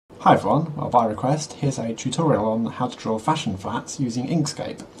Hi everyone, well by request, here's a tutorial on how to draw fashion flats using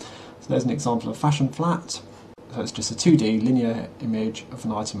Inkscape. So there's an example of fashion flat, so it's just a 2D linear image of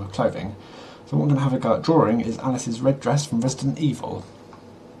an item of clothing. So what I'm going to have a go at drawing is Alice's red dress from Resident Evil.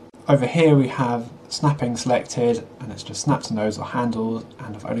 Over here we have snapping selected, and it's just snap to nodes or handles,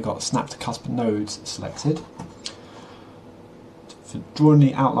 and I've only got snap to cusp nodes selected. For drawing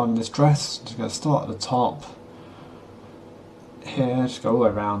the outline of this dress, I'm just going to start at the top. Here, just go all the way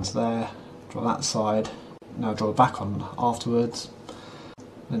around to there, draw that side, now draw the back on afterwards,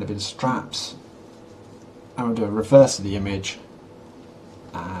 then a bit of straps, and we'll do a reverse of the image,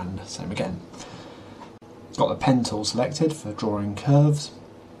 and same again. Got the pen tool selected for drawing curves.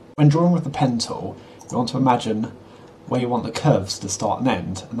 When drawing with the pen tool, you want to imagine where you want the curves to start and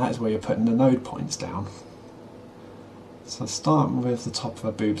end, and that is where you're putting the node points down. So starting with the top of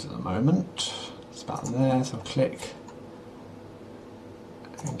her boobs at the moment, it's about there, so I'll click,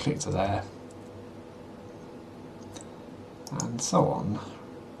 and click to there, and so on,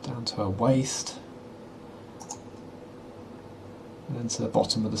 down to her waist, and then to the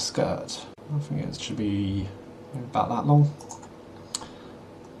bottom of the skirt. I think it should be maybe about that long.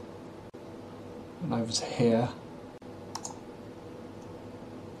 And over to here.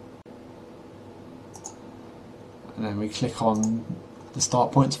 And then we click on the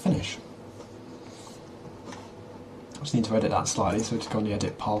start point to finish. I just need to edit that slightly, so just go on the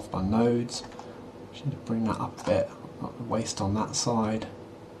edit path by nodes. Just need to bring that up a bit, not the waist on that side.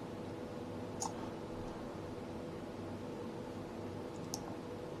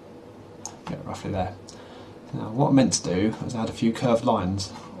 Yeah, roughly there. Now what I meant to do was add a few curved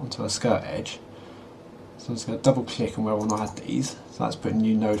lines onto a skirt edge. So I'm just going to double click on where I want to add these. So that's putting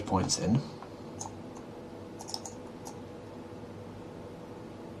new node points in.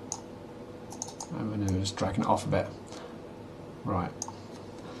 And we're just dragging it off a bit. Right,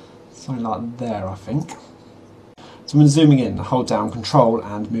 something like there I think. So when zooming in, hold down Control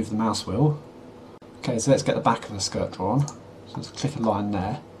and move the mouse wheel. Okay, so let's get the back of the skirt drawn. So let's click a line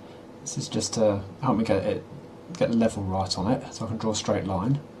there. This is just to help me get the level right on it, so I can draw a straight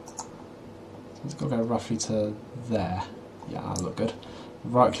line. So it's got to go roughly to there. Yeah, that'll look good.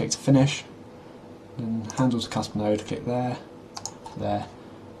 Right click to finish, then handle to cusp node, click there, there.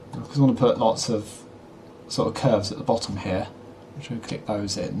 Because I want to put lots of sort of curves at the bottom here, which we'll click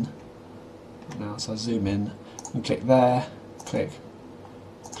those in. Now, so I zoom in and click there, click,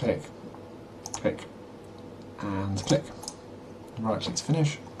 click, click, and click. Right click to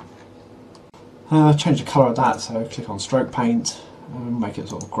finish. Change the colour of that, so click on stroke paint and make it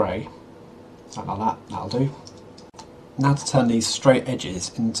sort of grey. Something like that, that'll do. Now to turn these straight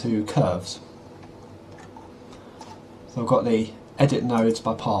edges into curves. So I've got the edit nodes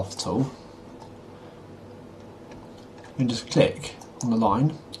by path tool. You can just click on the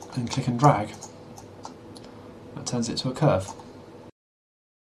line and click and drag. That turns it to a curve.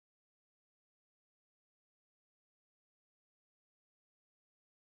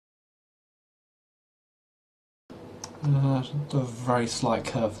 Do a very slight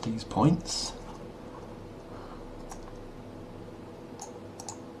curve at these points.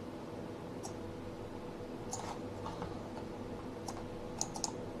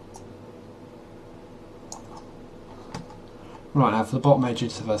 Right, now for the bottom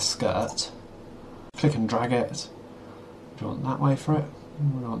edges of a skirt, click and drag it. Do you want that way for it?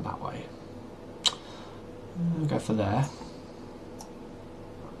 We want that way. We'll go for there.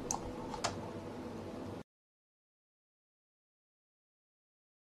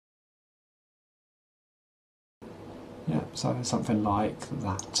 Yeah, so something like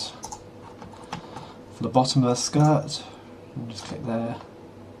that. For the bottom of the skirt, just click there.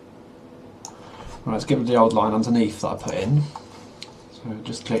 Right, let's get rid of the old line underneath that I put in. So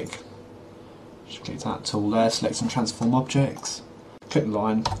just click that tool there, select some transform objects, click the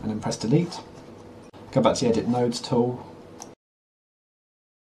line and then press delete. Go back to the edit nodes tool.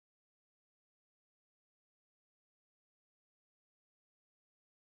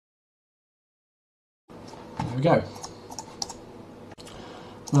 There we go.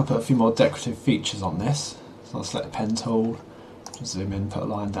 Now put a few more decorative features on this. So I'll select the pen tool, just zoom in, put a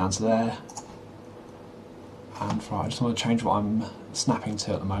line down to there. And right, I just want to change what I'm snapping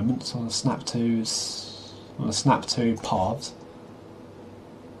to at the moment. So I want to snap to paths.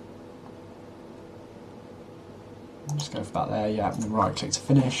 Just go for about there, yeah, and then right click to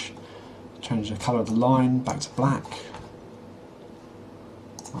finish. Change the colour of the line back to black.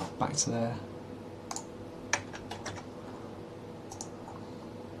 Right, back to there.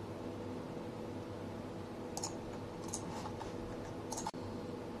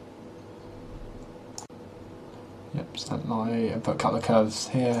 Yep, something line, put a couple of curves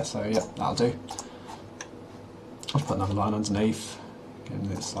here, so yep, that'll do. I'll put another line underneath. Again,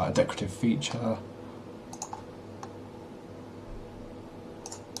 it's like a decorative feature.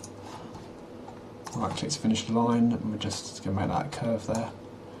 Right click to finish the line, and we're just going to make that curve there.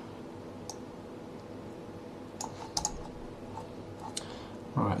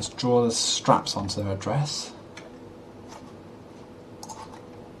 Right, let's draw the straps onto the dress.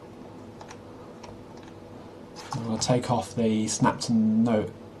 I'm going to take off the snap to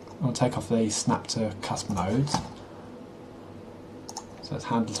node. I'll take off the snap to cusp nodes. So it's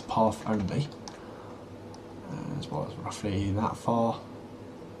handle to path only. As well as roughly that far.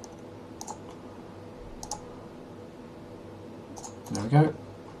 There we go.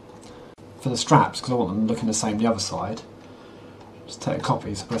 For the straps, because I want them looking the same the other side, just take a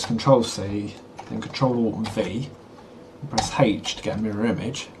copy, so press Ctrl C, then Ctrl Alt and V, and press H to get a mirror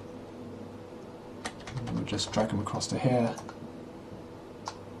image. And we'll just drag them across to here.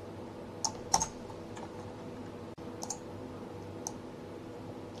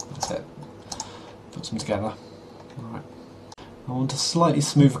 That's it. Put them together. Alright. I want a slightly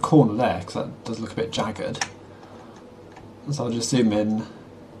smoother corner there, because that does look a bit jagged. So I'll just zoom in,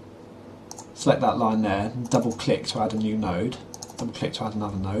 select that line there, and double click to add a new node, double click to add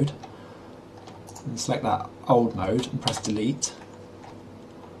another node, and select that old node and press delete.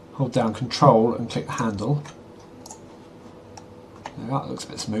 Hold down Control and click the handle. There we go, that looks a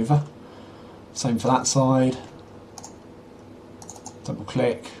bit smoother. Same for that side. Double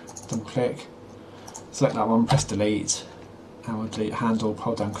click, select that one, press delete, and we'll delete handle,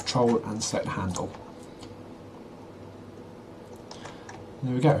 hold down Control and select the handle.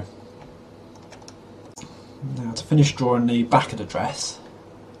 There we go. Now to finish drawing the back of the dress,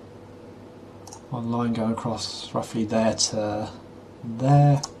 one line going across roughly there to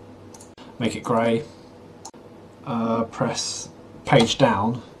there, make it grey, press page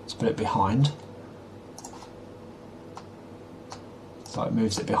down to put it behind, so it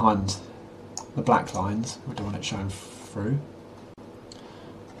moves it behind the black lines, we don't want it showing through.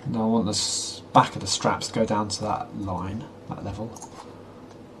 Now I want the back of the straps to go down to that line, that level.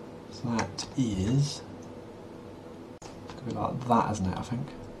 So that is going to be like that, isn't it, I think?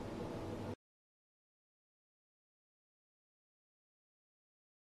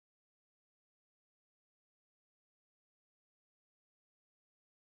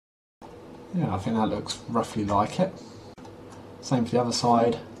 Yeah, I think that looks roughly like it. Same for the other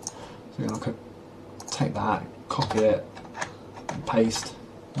side. So I could take that, copy it, and paste,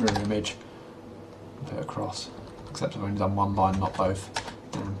 mirror image, and put it across. Except I've only done one line, not both.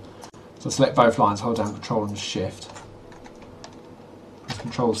 So select both lines, hold down Control and Shift. Press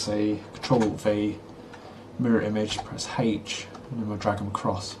Control C, Control Alt V, mirror image, press H, and then we'll drag them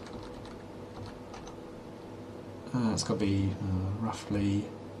across. It's got to be roughly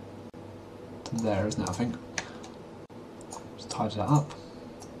to there, isn't it, I think? Just tidy that up.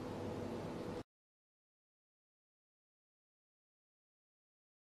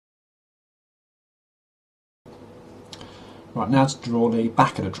 Right, now to draw the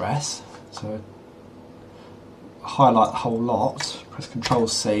back of the dress. So highlight the whole lot, press Ctrl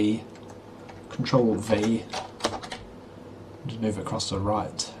C, Ctrl V, and just move it across to the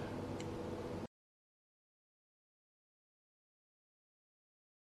right.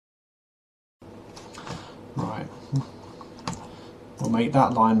 Right, we'll make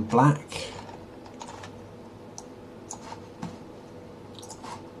that line black.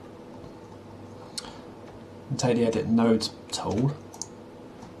 And take the Edit Nodes tool.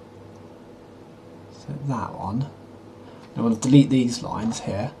 Set that one. Now we'll delete these lines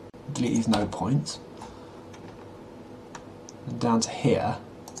here, delete these node points. And down to here,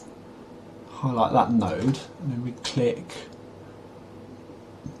 highlight that node, and then we click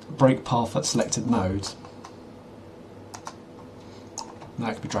break path at selected nodes. And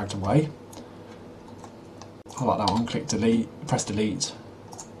that can be dragged away. Highlight that one, click delete, press delete.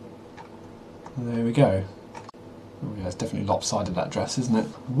 And there we go. Oh yeah, it's definitely lopsided, that dress, isn't it?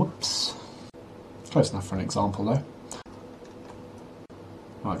 Whoops. Close enough for an example though.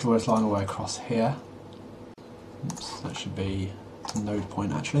 Right, draw this line all the way across here. Oops, that should be the node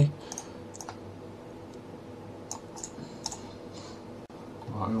point actually.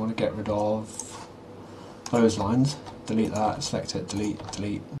 Right, we want to get rid of those lines. Delete that, select it, delete,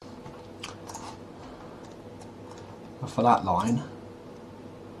 delete. And for that line,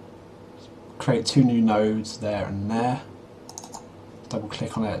 create two new nodes there and there. Double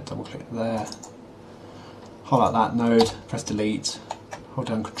click on it, double click there. Highlight that node, press delete, hold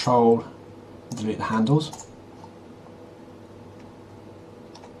down Control, and delete the handles.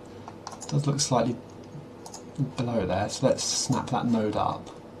 It does look slightly below there, so let's snap that node up.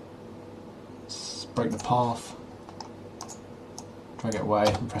 Let's break the path, drag it away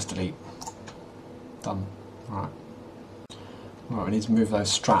and press delete. Done. Right. Right, we need to move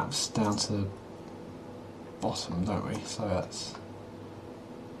those straps down to the bottom, don't we? So that's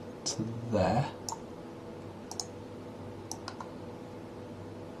to there.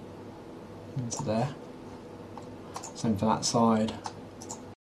 Into there. Same for that side.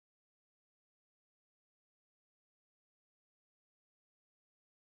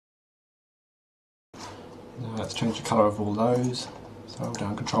 Now let's change the colour of all those. So hold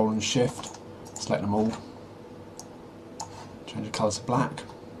down Control and Shift, select them all. Change the colour to black.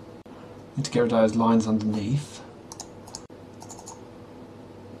 Need to get rid of those lines underneath.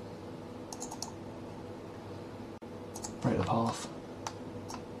 Break the path.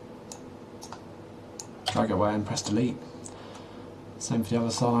 Drag it away and press delete. Same for the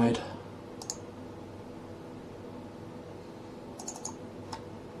other side.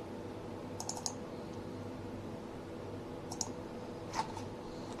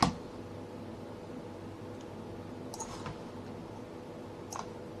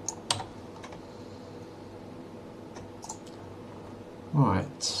 Right,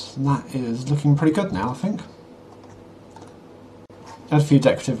 and that is looking pretty good now, I think. Add a few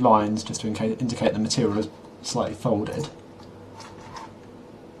decorative lines just to indicate the material is slightly folded.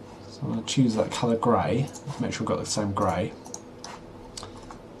 So I'm going to choose that colour grey, make sure we've got the same grey.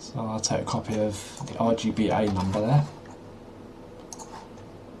 So I'll take a copy of the RGBA number there.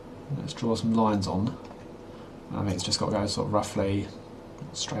 Let's draw some lines on. I think it's just got to go sort of roughly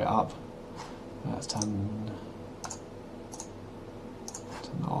straight up. Let's turn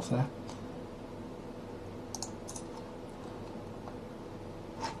that off there.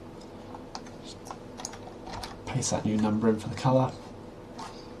 Paste that new number in for the colour.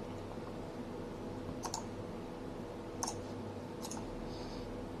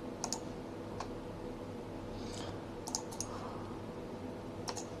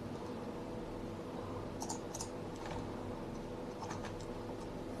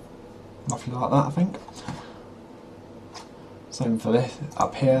 Roughly like that, I think. Same for this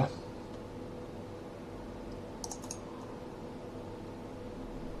up here.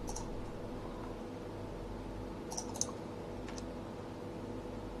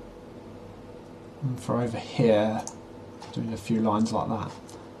 And for over here, doing a few lines like that.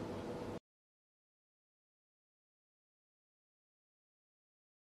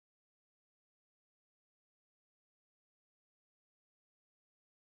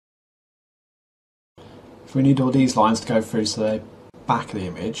 If we need all these lines to go through to the back of the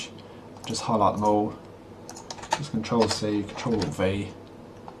image, just highlight them all, just Control C, Control V,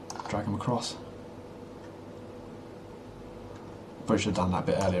 drag them across. Probably should have done that a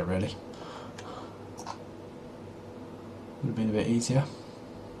bit earlier really. Would have been a bit easier.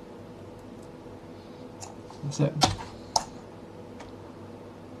 That's it.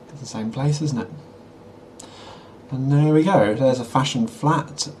 It's the same place, isn't it? And there we go, there's a fashion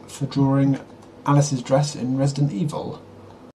flat for drawing Alice's dress in Resident Evil.